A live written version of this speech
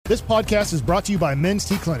This podcast is brought to you by Men's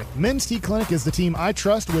T Clinic. Men's T Clinic is the team I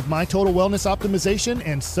trust with my total wellness optimization,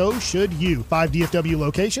 and so should you. 5 DFW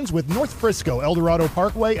locations with North Frisco, El Dorado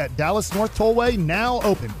Parkway at Dallas North Tollway now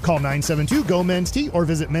open. Call 972-GO-MEN'S-T or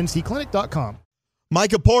visit mensteclinic.com.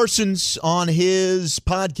 Micah Parsons on his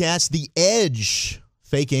podcast, The Edge,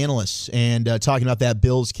 Fake Analysts, and talking about that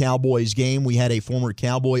Bills-Cowboys game. We had a former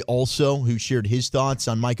Cowboy also who shared his thoughts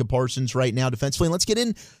on Micah Parsons right now defensively. And let's get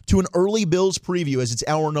into an early Bills preview as it's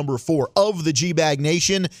hour number 4 of the G-Bag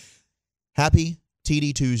Nation. Happy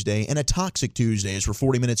TD Tuesday and a toxic Tuesday as we're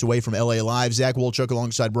 40 minutes away from LA Live. Zach Wolchuk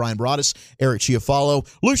alongside Brian Broaddus, Eric Chiafalo,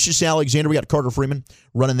 Lucius Alexander. We got Carter Freeman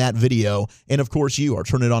running that video. And, of course, you, our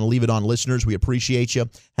Turn It On, Leave It On listeners. We appreciate you.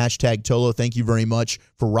 Hashtag Tolo, thank you very much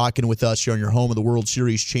for rocking with us here on your home of the World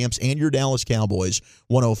Series champs and your Dallas Cowboys,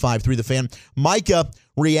 105.3 The Fan. Micah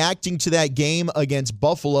reacting to that game against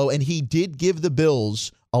Buffalo, and he did give the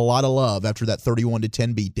Bills a lot of love after that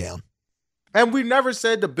 31-10 beatdown. And we never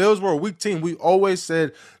said the Bills were a weak team. We always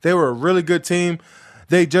said they were a really good team.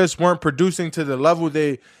 They just weren't producing to the level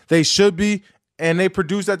they should be, and they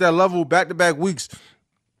produced at that level back-to-back weeks.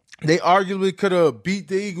 They arguably could have beat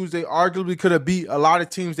the Eagles. They arguably could have beat a lot of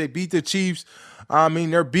teams. They beat the Chiefs. I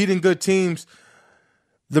mean, they're beating good teams.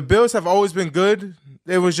 The Bills have always been good.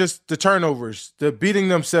 It was just the turnovers, the beating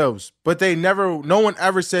themselves. But no one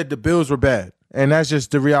ever said the Bills were bad, and that's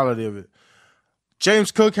just the reality of it.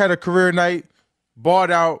 James Cook had a career night,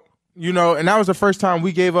 balled out, and that was the first time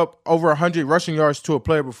we gave up over 100 rushing yards to a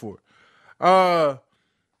player before. And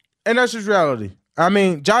that's just reality. I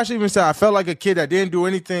mean, Josh even said, I felt like a kid that didn't do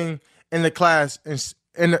anything in the class,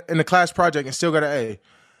 in the class project, and still got an A.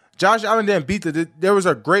 Josh Allen didn't beat there was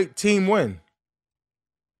a great team win.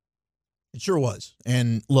 It sure was.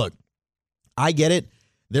 And look, I get it.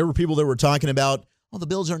 There were people that were talking about, the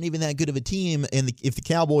Bills aren't even that good of a team, and if the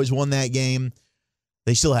Cowboys won that game,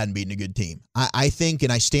 they still hadn't beaten a good team. I think,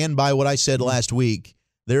 and I stand by what I said last week,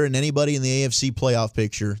 there isn't anybody in the AFC playoff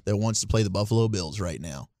picture that wants to play the Buffalo Bills right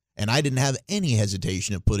now. And I didn't have any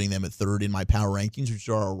hesitation of putting them at third in my power rankings, which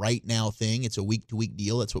are a right now thing. It's a week-to-week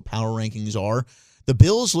deal. That's what power rankings are. The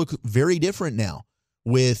Bills look very different now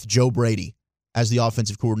with Joe Brady as the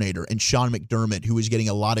offensive coordinator and Sean McDermott, who is getting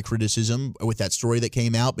a lot of criticism with that story that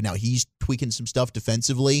came out, but now he's tweaking some stuff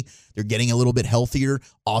defensively. They're getting a little bit healthier.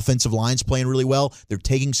 Offensive line's playing really well. They're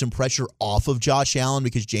taking some pressure off of Josh Allen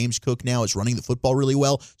because James Cook now is running the football really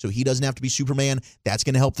well, so he doesn't have to be Superman. That's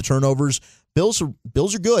going to help the turnovers. Bills are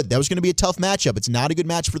good. That was going to be a tough matchup. It's not a good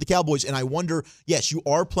match for the Cowboys, and I wonder, yes, you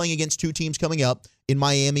are playing against two teams coming up in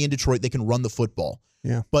Miami and Detroit. They can run the football.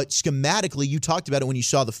 Yeah. But schematically, you talked about it when you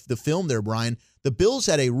saw the film there, Brian. The Bills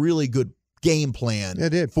had a really good game plan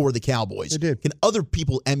for the Cowboys. They did. Can other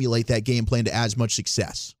people emulate that game plan to as much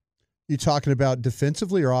success? You talking about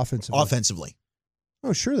defensively or offensively? Offensively.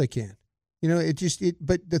 Oh, sure they can.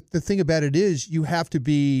 But the thing about it is you have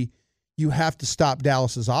to stop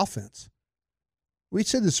Dallas's offense. We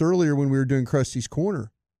said this earlier when we were doing Krusty's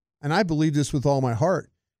Corner, and I believe this with all my heart.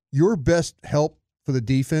 Your best help for the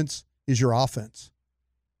defense is your offense.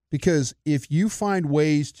 Because if you find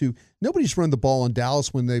ways to – nobody's run the ball in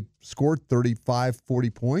Dallas when they scored 35, 40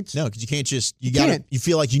 points. No, because you can't just – you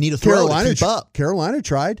feel like you need to throw to keep up. Carolina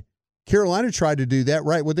tried. Carolina tried to do that,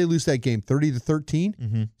 right? Would they lose that game 30-13?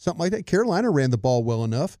 Mm-hmm. Something like that. Carolina ran the ball well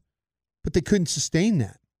enough, but they couldn't sustain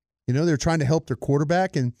that. They're trying to help their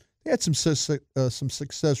quarterback, and they had some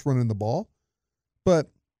success running the ball.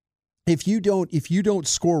 But if you don't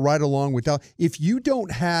score right along with Dallas, if you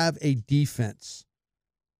don't have a defense –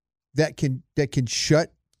 that can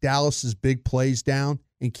shut Dallas's big plays down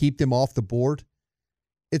and keep them off the board,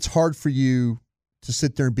 it's hard for you to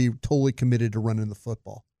sit there and be totally committed to running the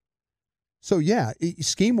football. So yeah,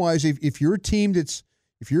 scheme-wise, if you're a team that's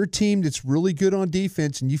really good on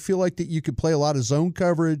defense and you feel like that you could play a lot of zone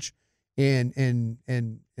coverage and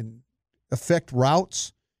affect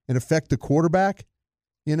routes and affect the quarterback,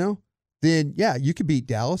 then yeah, you could beat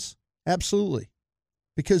Dallas. Absolutely.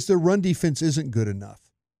 Because their run defense isn't good enough.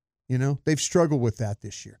 They've struggled with that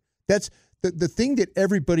this year. That's the thing that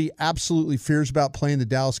everybody absolutely fears about playing the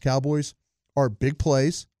Dallas Cowboys are big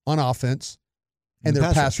plays on offense and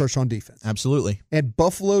their pass rush on defense. Absolutely. And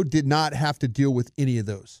Buffalo did not have to deal with any of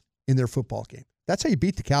those in their football game. That's how you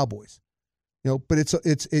beat the Cowboys. But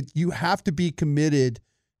you have to be committed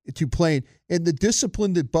to playing. And the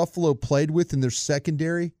discipline that Buffalo played with in their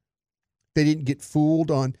secondary, they didn't get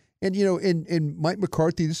fooled on. And, in Mike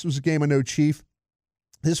McCarthy, this was a game I know, Chief,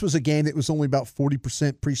 this was a game that was only about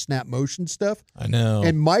 40% pre-snap motion stuff. I know.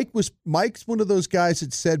 And Mike's one of those guys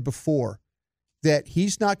that said before that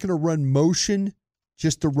he's not going to run motion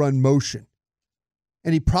just to run motion.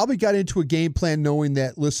 And he probably got into a game plan knowing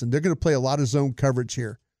that, listen, they're going to play a lot of zone coverage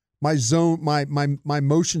here. My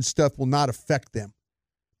motion stuff will not affect them.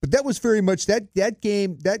 But that was very much that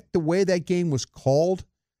game, the way that game was called,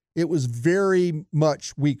 it was very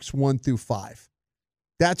much weeks 1 through 5.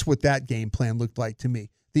 That's what that game plan looked like to me.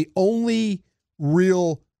 The only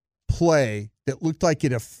real play that looked like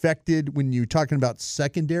it affected when you're talking about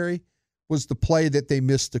secondary was the play that they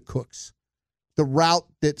missed to Cooks. The route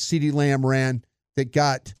that CeeDee Lamb ran that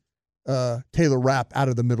got Taylor Rapp out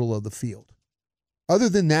of the middle of the field. Other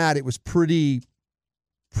than that, it was pretty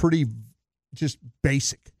just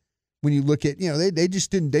basic. When you look at, they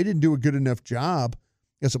didn't do a good enough job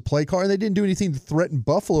as a play caller. They didn't do anything to threaten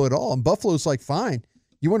Buffalo at all. And Buffalo's like, fine,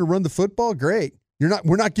 you want to run the football? Great.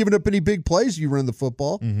 We're not giving up any big plays. You run the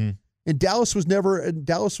football. Mm-hmm. And Dallas was never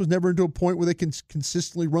into a point where they can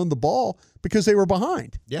consistently run the ball because they were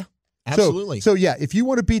behind. Yeah, absolutely. So yeah, if you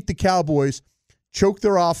want to beat the Cowboys, choke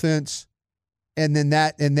their offense, and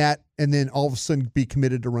then all of a sudden be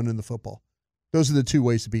committed to running the football. Those are the two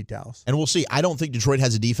ways to beat Dallas. And we'll see. I don't think Detroit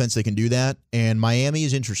has a defense that can do that. And Miami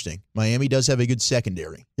is interesting. Miami does have a good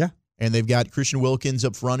secondary. Yeah. And they've got Christian Wilkins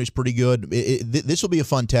up front, who's pretty good. This will be a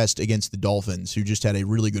fun test against the Dolphins, who just had a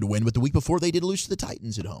really good win. But the week before, they did lose to the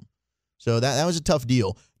Titans at home. So that was a tough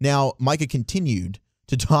deal. Now, Micah continued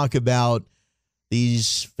to talk about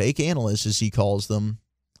these fake analysts, as he calls them,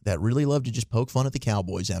 that really love to just poke fun at the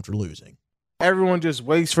Cowboys after losing. Everyone just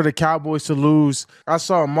waits for the Cowboys to lose. I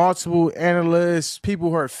saw multiple analysts,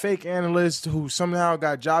 people who are fake analysts who somehow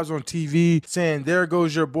got jobs on TV saying, there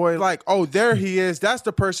goes your boy. Like, oh, there he is. That's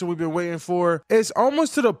the person we've been waiting for. It's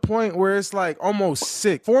almost to the point where it's like almost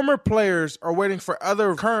sick. Former players are waiting for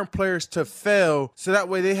other current players to fail so that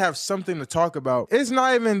way they have something to talk about. It's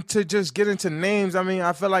not even to just get into names. I mean,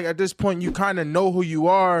 I feel like at this point you kind of know who you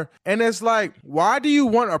are. And it's like, why do you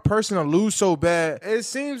want a person to lose so bad? It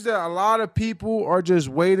seems that a lot of people are just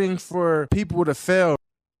waiting for people to fail.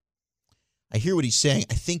 I hear what he's saying.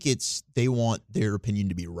 I think they want their opinion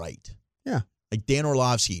to be right. Yeah. Like Dan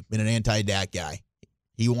Orlovsky, been an anti-Dak guy.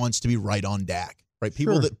 He wants to be right on Dak. Right?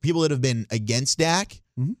 People that have been against Dak,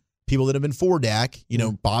 mm-hmm. people that have been for Dak,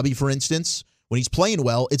 Bobby, for instance, when he's playing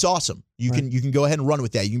well, it's awesome. You can go ahead and run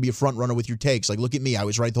with that. You can be a front runner with your takes. Like, look at me, I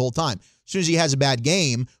was right the whole time. As soon as he has a bad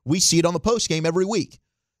game, we see it on the post game every week.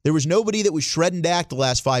 There was nobody that was shredding Dak the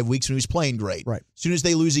last 5 weeks when he was playing great. Right. As soon as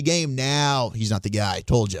they lose a game, now he's not the guy.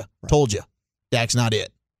 Told you. Right. Told you. Dak's not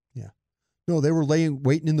it. Yeah. No, they were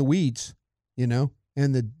waiting in the weeds, and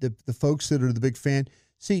the folks that are the big fan.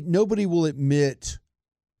 See, nobody will admit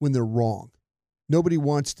when they're wrong. Nobody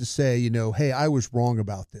wants to say, hey, I was wrong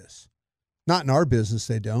about this. Not in our business,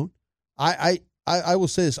 they don't. I will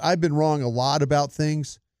say this. I've been wrong a lot about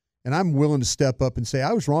things, and I'm willing to step up and say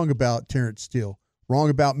I was wrong about Terrence Steele. Wrong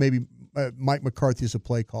about maybe Mike McCarthy as a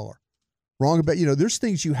play caller. Wrong about, there's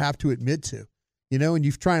things you have to admit to, and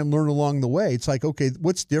you try and learn along the way. It's like, okay,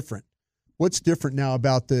 what's different? What's different now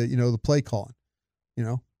about the play calling?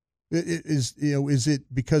 Is it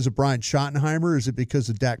because of Brian Schottenheimer? Is it because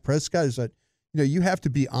of Dak Prescott? Is that, you have to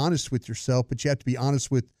be honest with yourself, but you have to be honest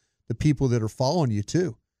with the people that are following you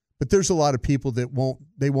too. But there's a lot of people that won't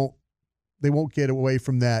get away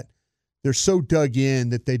from that. They're so dug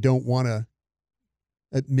in that they don't want to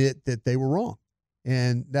admit that they were wrong,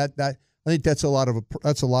 and that I think that's a lot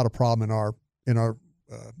of problem in our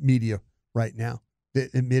media right now.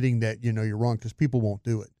 That admitting that you're wrong, because people won't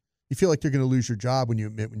do it. You feel like they're going to lose your job when you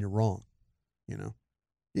admit when you're wrong.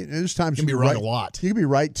 There's times you can be wrong a lot. You can be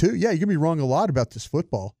right too. Yeah, you can be wrong a lot about this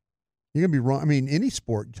football. You're going to be wrong. I mean, any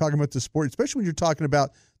sport. You're talking about the sport, especially when you're talking about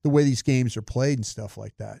the way these games are played and stuff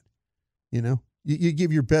like that. You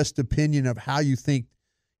give your best opinion of how you think.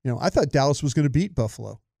 I thought Dallas was going to beat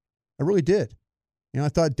Buffalo. I really did. I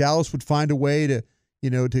thought Dallas would find a way to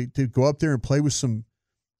go up there and play with some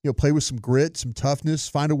grit, some toughness,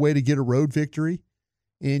 find a way to get a road victory,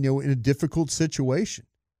 in a difficult situation.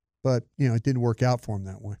 But, it didn't work out for him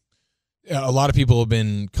that way. A lot of people have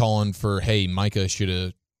been calling for, hey, Micah should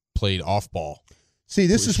have played off ball. See,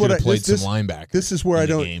 this is what I played some linebacker. This is where I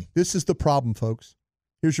don't. Game. This is the problem, folks.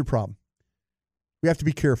 Here's your problem. We have to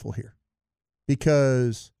be careful here.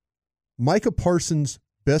 Because Micah Parsons'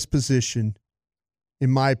 best position, in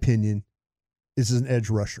my opinion, is as an edge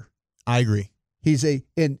rusher. I agree. He's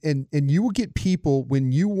and you will get people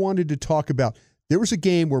when you wanted to talk about. There was a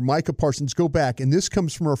game where Micah Parsons, go back, and this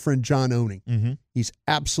comes from our friend John Owning. Mm-hmm. He's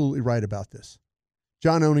absolutely right about this.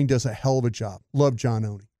 John Owning does a hell of a job. Love John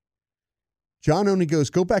Owning. John Owning goes,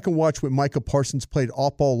 go back and watch what Micah Parsons played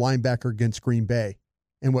off-ball linebacker against Green Bay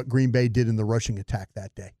and what Green Bay did in the rushing attack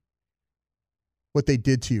that day. What they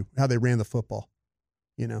did to you, how they ran the football,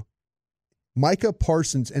 Micah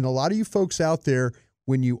Parsons, and a lot of you folks out there,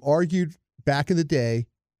 when you argued back in the day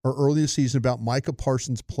or early this season about Micah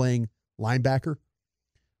Parsons playing linebacker,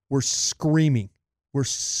 we're screaming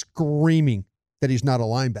that he's not a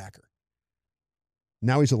linebacker.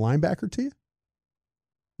 Now he's a linebacker to you?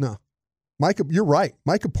 No. Micah, you're right.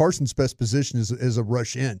 Micah Parsons' best position is a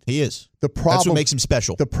rush end. He is. That's what makes him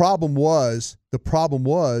special. The problem was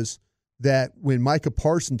that when Micah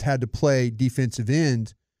Parsons had to play defensive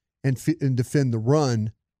end and defend the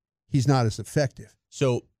run, he's not as effective.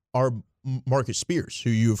 So our Marcus Spears,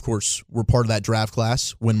 who you, of course, were part of that draft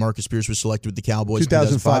class when Marcus Spears was selected with the Cowboys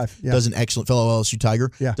 2005. Yeah. Does an excellent fellow LSU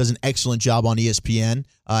Tiger. Yeah. Does an excellent job on ESPN.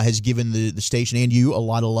 Has given the station and you a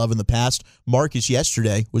lot of love in the past. Marcus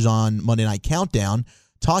yesterday was on Monday Night Countdown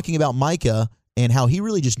talking about Micah and how he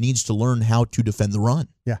really just needs to learn how to defend the run.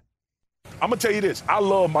 Yeah. I'm going to tell you this. I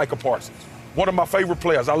love Micah Parsons. One of my favorite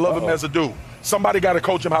players. I love him as a dude. Somebody got to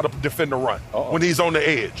coach him how to defend the run when he's on the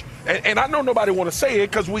edge. And I know nobody want to say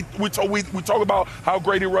it because we talk about how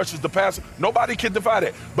great he rushes the passer. Nobody can defy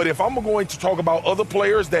that. But if I'm going to talk about other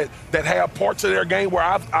players that have parts of their game where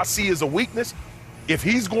I see as a weakness, if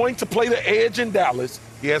he's going to play the edge in Dallas,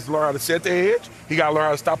 he has to learn how to set the edge. He got to learn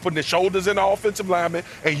how to stop putting his shoulders in the offensive lineman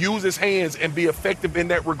and use his hands and be effective in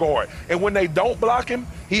that regard. And when they don't block him,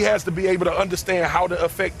 he has to be able to understand how to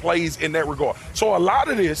affect plays in that regard. So a lot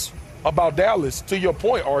of this about Dallas, to your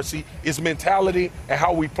point, RC, is mentality and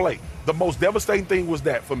how we play. The most devastating thing was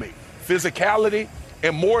that for me. Physicality,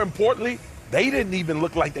 and more importantly, they didn't even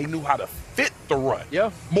look like they knew how to fit the run.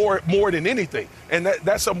 Yeah. More than anything. And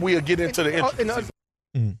that's something we'll get into the interview.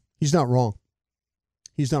 He's not wrong.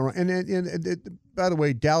 He's not wrong. And by the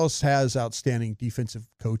way, Dallas has outstanding defensive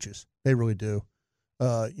coaches. They really do.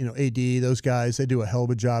 AD, those guys, they do a hell of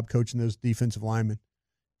a job coaching those defensive linemen.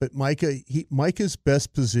 But Micah's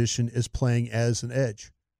best position is playing as an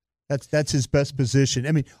edge. That's his best position.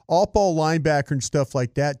 I mean, off-ball linebacker and stuff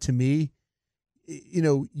like that, to me,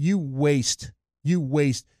 you waste.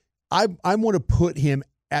 I want to put him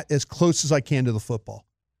at as close as I can to the football.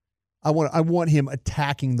 I want him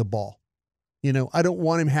attacking the ball. I don't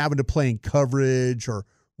want him having to play in coverage or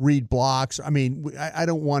read blocks. I mean, I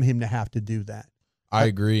don't want him to have to do that. I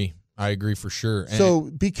agree for sure. And so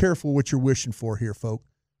be careful what you're wishing for here, folk.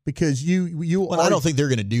 Because I don't think they're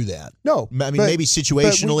going to do that. No. I mean, maybe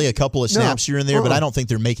situationally a couple of snaps here and there, but I don't think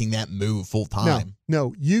they're making that move full time.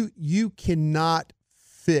 No, you cannot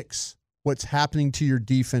fix what's happening to your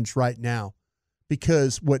defense right now,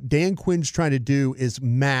 because what Dan Quinn's trying to do is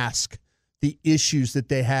mask the issues that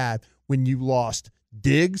they had when you lost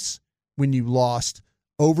Diggs, when you lost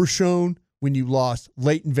Overshown, when you lost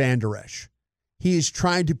Leighton Vander Esch. He is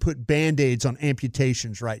trying to put Band-Aids on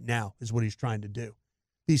amputations right now is what he's trying to do.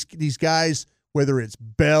 These guys, whether it's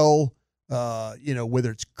Bell,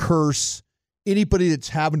 whether it's Curse, anybody that's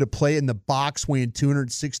having to play in the box weighing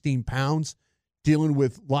 216 pounds, dealing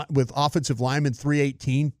with offensive linemen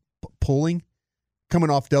 318 pulling, coming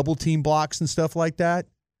off double team blocks and stuff like that.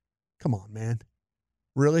 Come on, man.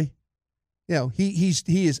 Really? He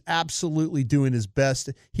is absolutely doing his best.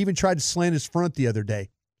 He even tried to slant his front the other day,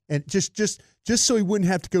 and just so he wouldn't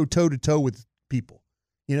have to go toe to toe with people.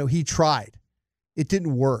 He tried. It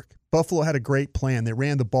didn't work. Buffalo had a great plan. They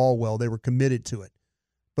ran the ball well. They were committed to it.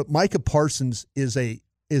 But Micah Parsons is a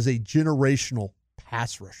generational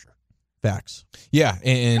pass rusher. Facts. Yeah,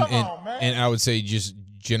 and I would say just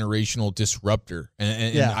generational disruptor.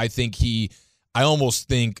 And I think I almost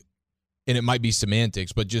think, and it might be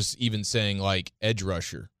semantics, but just even saying like edge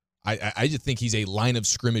rusher, I just think he's a line of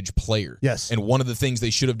scrimmage player. Yes. And one of the things they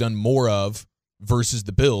should have done more of versus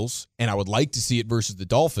the Bills, and I would like to see it versus the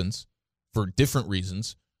Dolphins for different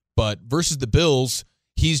reasons, but versus the Bills,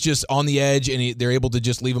 he's just on the edge and they're able to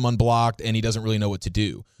just leave him unblocked and he doesn't really know what to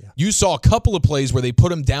do. Yeah. You saw a couple of plays where they put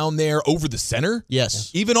him down there over the center.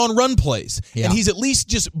 Yes. Even on run plays. Yeah. And he's at least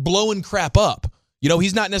just blowing crap up.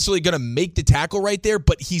 He's not necessarily going to make the tackle right there,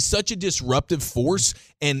 but he's such a disruptive force,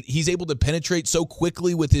 and he's able to penetrate so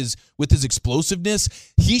quickly with his explosiveness.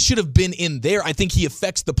 He should have been in there. I think he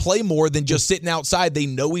affects the play more than just sitting outside. They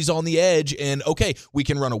know he's on the edge, and okay, we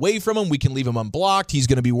can run away from him. We can leave him unblocked. He's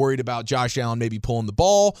going to be worried about Josh Allen maybe pulling the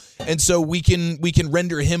ball, and so we can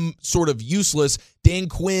render him sort of useless. Dan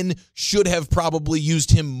Quinn should have probably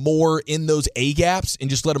used him more in those A gaps and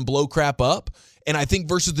just let him blow crap up. And I think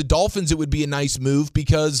versus the Dolphins, it would be a nice move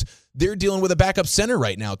because they're dealing with a backup center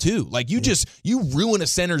right now too. Like you ruin a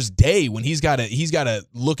center's day when he's got to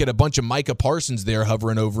look at a bunch of Micah Parsons there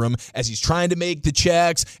hovering over him as he's trying to make the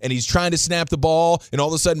checks and he's trying to snap the ball, and all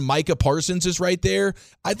of a sudden Micah Parsons is right there.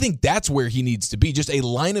 I think that's where he needs to be, just a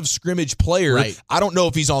line of scrimmage player. Right. I don't know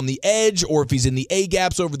if he's on the edge or if he's in the A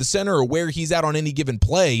gaps over the center or where he's at on any given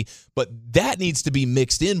play, but that needs to be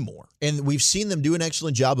mixed in more. And we've seen them do an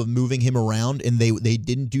excellent job of moving him around, and they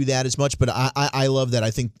didn't do that as much. But I love that. I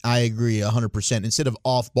think I agree 100%. Instead of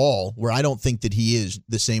off ball, where I don't think that he is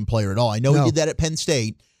the same player at all. I know he did that at Penn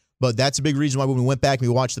State, but that's a big reason why when we went back and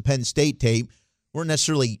we watched the Penn State tape, we weren't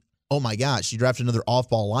necessarily, oh my gosh, you drafted another off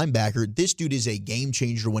ball linebacker. This dude is a game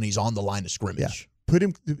changer when he's on the line of scrimmage. Yeah. Put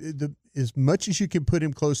him as much as you can put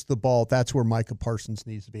him close to the ball. That's where Micah Parsons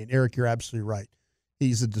needs to be. And Eric, you're absolutely right.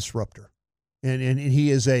 He's a disruptor, and he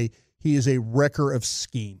is a wrecker of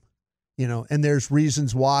scheme, And there's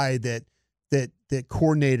reasons why that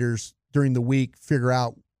coordinators during the week figure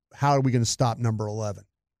out how are we going to stop number 11,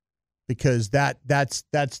 because that's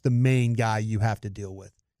the main guy you have to deal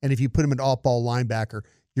with. And if you put him at off-ball linebacker,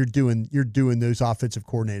 you're doing those offensive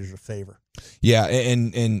coordinators a favor. Yeah,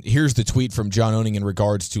 and here's the tweet from John Owning in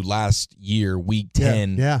regards to last year, Week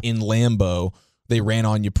 10 in Lambeau. They ran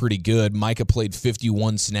on you pretty good. Micah played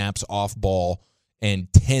 51 snaps off ball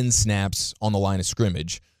and 10 snaps on the line of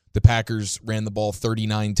scrimmage. The Packers ran the ball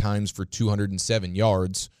 39 times for 207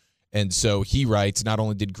 yards. And so he writes, not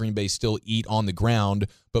only did Green Bay still eat on the ground,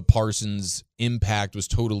 but Parsons' impact was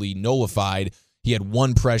totally nullified. He had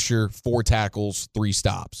 1 pressure, 4 tackles, 3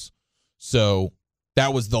 stops. So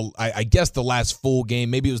that was I guess the last full game.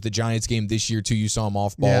 Maybe it was the Giants game this year too. You saw him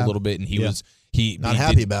off ball a little bit, and he was not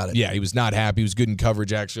happy about it. Yeah, he was not happy. He was good in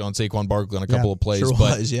coverage actually on Saquon Barkley on a couple of plays. Sure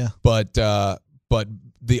was, yeah. But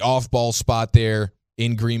the off ball spot there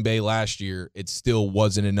in Green Bay last year, it still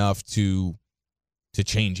wasn't enough to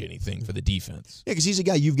change anything for the defense. Yeah, because he's a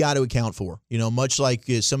guy you've got to account for. Much like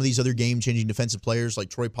some of these other game-changing defensive players like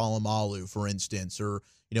Troy Polamalu, for instance, or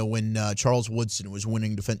when Charles Woodson was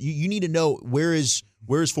winning defense. You need to know where is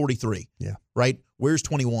 43? Yeah. Right? Where's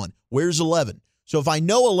 21? Where's 11? So if I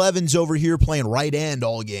know 11's over here playing right end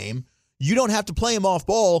all game, you don't have to play him off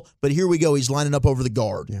ball, but here we go. He's lining up over the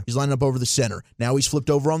guard. Yeah. He's lining up over the center. Now he's flipped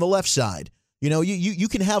over on the left side. You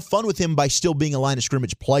can have fun with him by still being a line of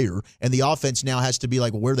scrimmage player, and the offense now has to be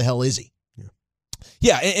like, where the hell is he?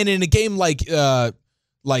 Yeah, and in a game like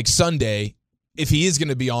Sunday, if he is going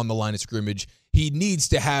to be on the line of scrimmage, he needs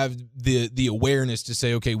to have the awareness to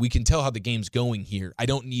say, okay, we can tell how the game's going here. I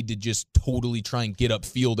don't need to just totally try and get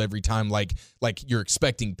upfield every time like you're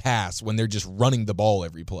expecting pass when they're just running the ball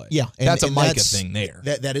every play. Yeah. That's a Micah thing there.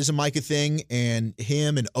 That is a Micah thing, and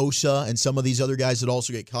him and Osa and some of these other guys that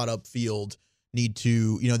also get caught upfield need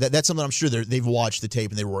to, that's something I'm sure they've watched the tape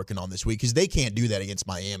and they're working on this week, because they can't do that against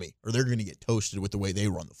Miami or they're going to get toasted with the way they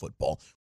run the football.